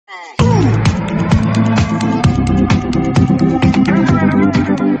A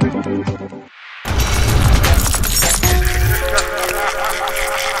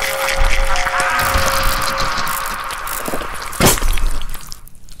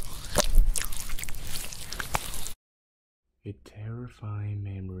terrifying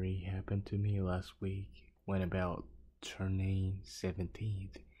memory happened to me last week when about turning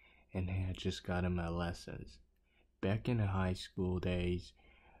 17 and had just gotten my lessons. Back in the high school days,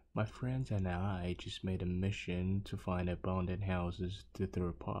 my friends and I just made a mission to find abandoned houses to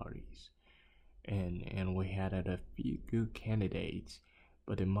throw parties. And we had a few good candidates,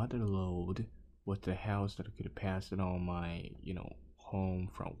 but the mother lode was the house that I could pass it on my, home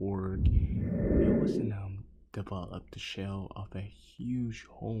from work. It was an developed shell of a huge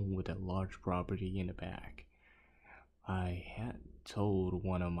home with a large property in the back. I had told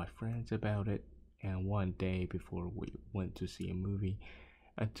one of my friends about it, and one day before we went to see a movie,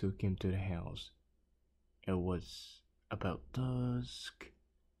 I took him to the house. It was about dusk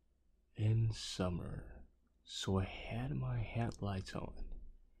in summer, so I had my headlights on.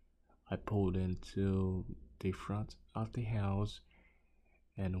 I pulled into the front of the house,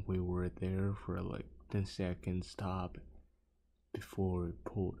 and we were there for like 10 seconds stop before we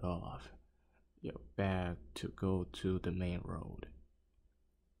pulled off, back to go to the main road.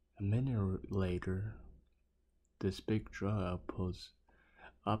 A minute later, this big truck pulls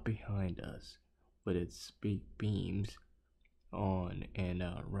up behind us with its big beams on and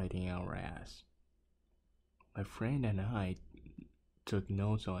right in our ass. My friend and I took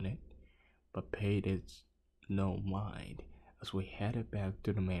notes on it, but paid it no mind as we headed back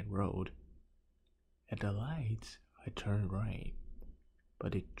to the main road. At the lights, I turned right,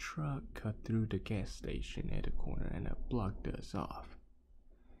 but a truck cut through the gas station at the corner and it blocked us off.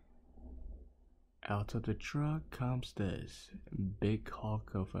 Out of the truck comes this big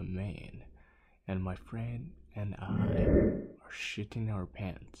hulk of a man, and my friend and I are shitting our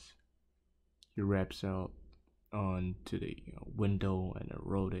pants. He wraps out onto the window and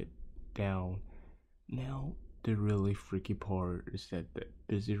rolled it down. Now, the really freaky part is that the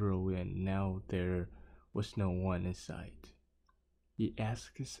busy road and now there was no one in sight. He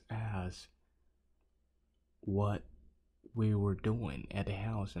asked us what we were doing at the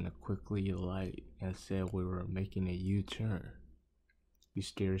house and I quickly lied and said we were making a U-turn. He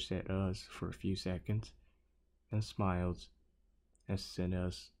stares at us for a few seconds and smiles and sent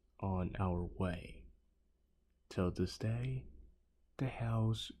us on our way. Till this day, the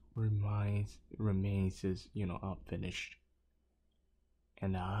house remains as unfinished,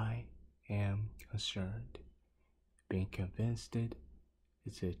 and I am concerned, being convinced it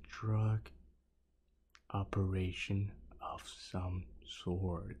is a drug operation of some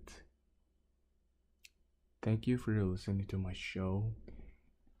sort. Thank you for listening to my show.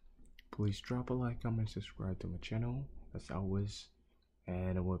 Please drop a like, comment, subscribe to my channel as always,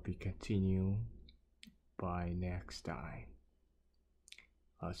 and it will be continued by next time.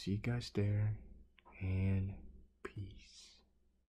 I'll see you guys there, and peace.